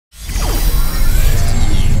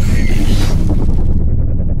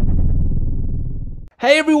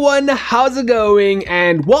Hey everyone, how's it going?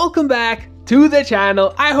 And welcome back to the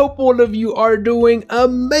channel. I hope all of you are doing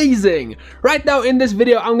amazing. Right now in this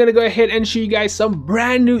video, I'm gonna go ahead and show you guys some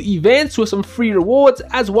brand new events with some free rewards,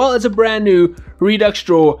 as well as a brand new Redux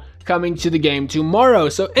draw coming to the game tomorrow.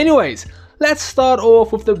 So anyways, let's start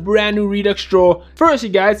off with the brand new Redux draw. First, you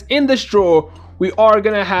guys, in this draw, we are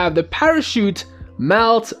gonna have the parachute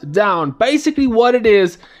Meltdown. Basically what it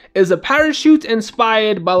is a parachute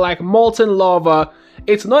inspired by like molten lava.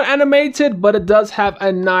 It's not animated, but it does have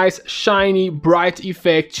a nice shiny bright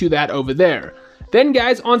effect to that over there. Then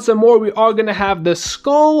guys, on some more, we are gonna have the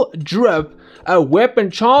skull drip. A weapon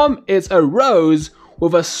charm is a rose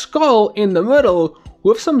with a skull in the middle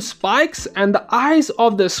with some spikes, and the eyes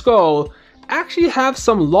of the skull actually have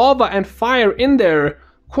some lava and fire in there.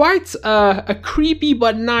 Quite a creepy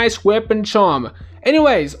but nice weapon charm.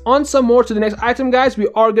 Anyways, on some more to the next item, guys, we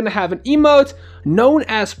are gonna have an emote known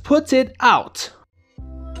as Put It Out.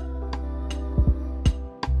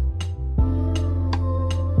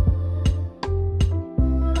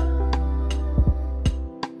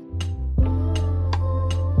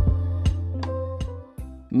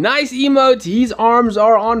 Nice emote, his arms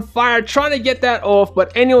are on fire, trying to get that off.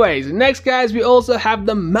 But anyways, next guys, we also have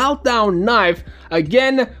the Meltdown knife.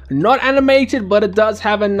 Again, not animated, but it does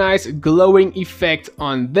have a nice glowing effect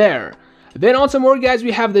on there. Then on some more guys,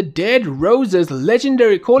 we have the Dead Roses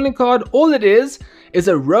legendary calling card. All it is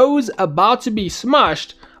a rose about to be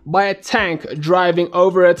smashed by a tank driving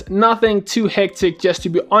over it. Nothing too hectic, just to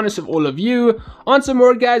be honest with all of you. On some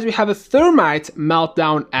more guys, we have a Thermite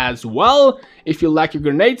Meltdown as well. If you like your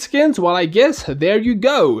grenade skins, well, I guess there you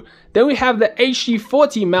go. Then we have the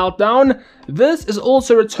HG40 Meltdown. This is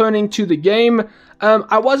also returning to the game.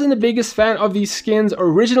 I wasn't the biggest fan of these skins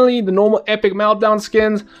originally, the normal epic Meltdown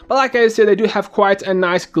skins, but like I said, they do have quite a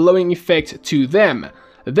nice glowing effect to them.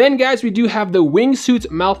 Then guys, we do have the wingsuit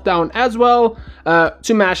Meltdown as well,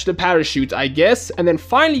 to match the parachute, I guess. And then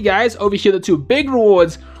finally guys, over here, the two big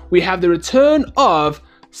rewards, we have the return of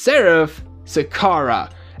Seraph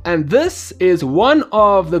Sakara. And this is one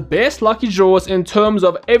of the best lucky draws in terms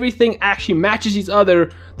of everything actually matches each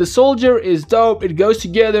other. The soldier is dope, it goes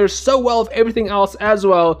together so well with everything else as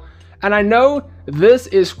well. And I know this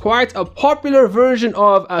is quite a popular version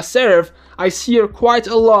of Seraph. I see her quite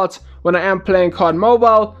a lot when I am playing COD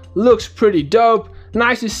Mobile. Looks pretty dope.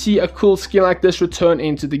 Nice to see a cool skin like this return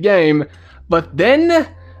into the game. But then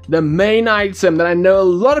the main item that I know a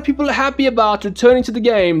lot of people are happy about returning to the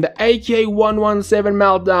game, the AK-117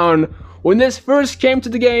 Meltdown. When this first came to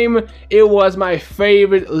the game, it was my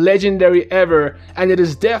favorite legendary ever, and it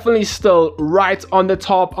is definitely still right on the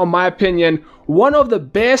top, in my opinion. One of the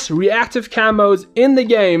best reactive camos in the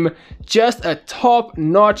game, just a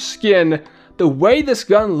top-notch skin. The way this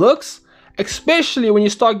gun looks, especially when you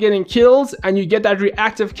start getting kills and you get that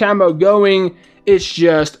reactive camo going, it's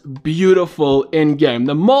just beautiful in game.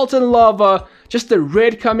 The molten lava, just the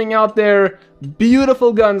red coming out there,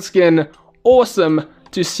 beautiful gun skin, awesome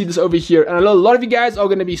to see this over here. And I know a lot of you guys are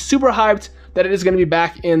going to be super hyped that it is going to be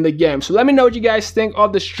back in the game. So let me know what you guys think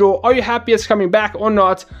of this draw. Are you happy it's coming back or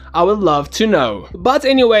not? I would love to know. But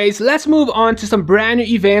anyways, let's move on to some brand new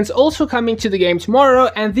events also coming to the game tomorrow,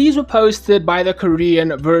 and these were posted by the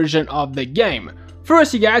Korean version of the game.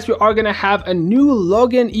 First, you guys, we are going to have a new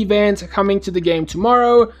login event coming to the game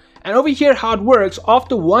tomorrow. And over here, how it works,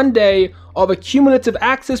 after 1 day of a cumulative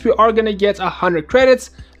access, we are going to get 100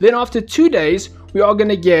 credits. Then after 2 days, we are going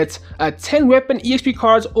to get 10 weapon EXP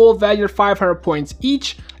cards, all valued at 500 points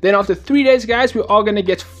each. Then after 3 days, guys, we are going to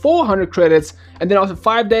get 400 credits. And then after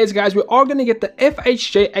 5 days, guys, we are going to get the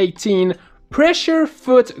FHJ18 Pressure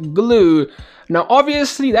Foot Glue. Now,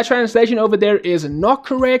 obviously, that translation over there is not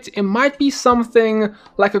correct. It might be something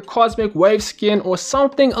like a Cosmic Wave skin or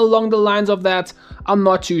something along the lines of that. I'm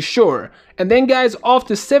not too sure. And then, guys,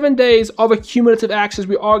 after 7 days of a cumulative access,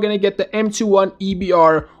 we are going to get the M21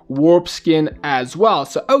 EBR Warp skin as well.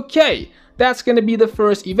 So, okay. That's going to be the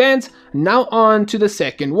first event. Now on to the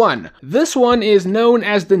second one. This one is known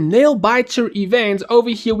as the Nail Biter event. Over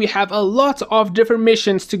here we have a lot of different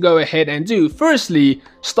missions to go ahead and do. Firstly,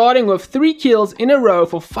 starting with 3 kills in a row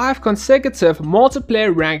for 5 consecutive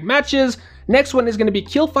multiplayer ranked matches. Next one is going to be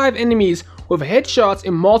kill 5 enemies with headshots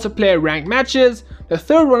in multiplayer ranked matches. The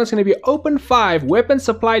third one is going to be open 5 weapon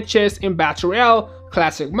supply chests in Battle Royale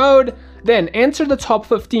Classic mode. Then enter the top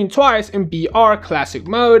 15 twice in BR Classic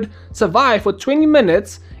mode, survive for 20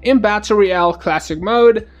 minutes in Battle Royale Classic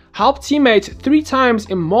mode, help teammates 3 times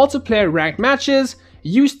in multiplayer ranked matches,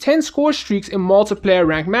 use 10 score streaks in multiplayer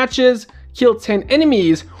ranked matches, kill 10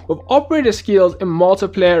 enemies with operator skills in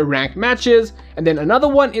multiplayer ranked matches. And then another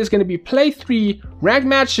one is going to be play 3 ranked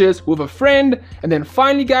matches with a friend. And then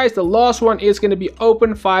finally guys, the last one is going to be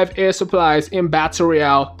open 5 air supplies in Battle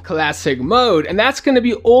Royale Classic mode. And that's going to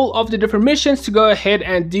be all of the different missions to go ahead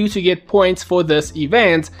and do to get points for this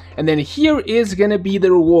event. And then here is going to be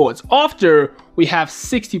the rewards. After we have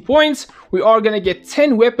 60 points, we are going to get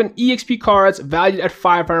 10 weapon EXP cards valued at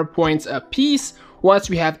 500 points a piece.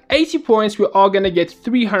 Once we have 80 points, we are going to get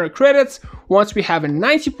 300 credits. Once we have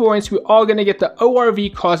 90 points, we are going to get the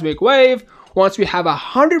ORV Cosmic Wave. Once we have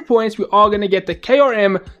 100 points, we are going to get the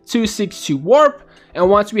KRM 262 Warp. And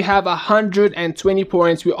once we have 120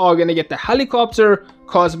 points, we are going to get the Helicopter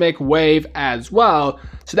Cosmic Wave as well.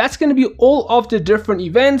 So that's going to be all of the different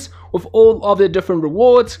events with all of the different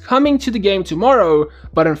rewards coming to the game tomorrow.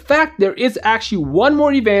 But in fact, there is actually one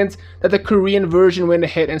more event that the Korean version went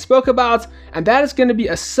ahead and spoke about, and that is going to be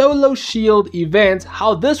a solo shield event.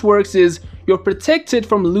 How this works is you're protected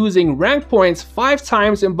from losing rank points 5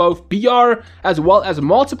 times in both BR as well as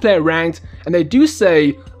multiplayer ranked, and they do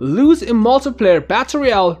say lose in multiplayer Battle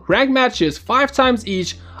Royale ranked matches 5 times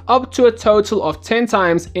each, up to a total of 10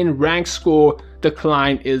 times in rank score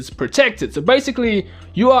decline is protected. So basically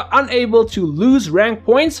you are unable to lose rank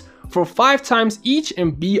points for 5 times each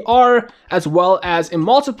in BR as well as in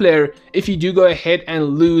multiplayer if you do go ahead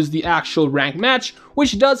and lose the actual rank match,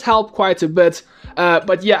 which does help quite a bit.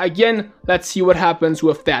 But yeah, again, let's see what happens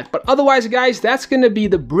with that. But otherwise guys, that's gonna be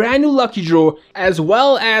the brand new lucky draw as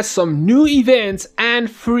well as some new events and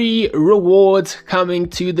free rewards coming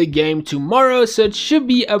to the game tomorrow. So it should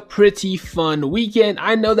be a pretty fun weekend.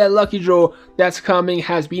 I know that lucky draw that's coming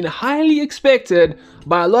has been highly expected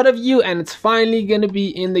by a lot of you, and it's finally gonna be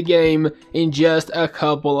in the game in just a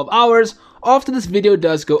couple of hours after this video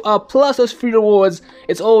does go up. Plus those free rewards,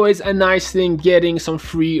 it's always a nice thing getting some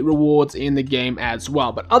free rewards in the game as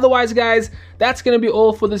well. But otherwise guys, that's gonna be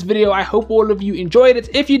all for this video. I hope all of you enjoyed it.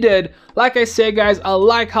 If you did, like I said guys, a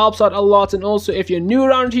like helps out a lot, and also if you're new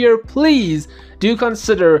around here, please do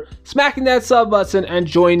consider smacking that sub button and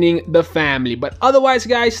joining the family. But otherwise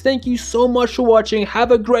guys, thank you so much for watching. Have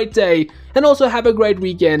a great day and also have a great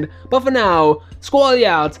weekend. But for now, Squally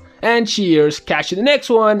out and cheers. Catch you in the next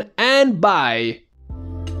one, and bye.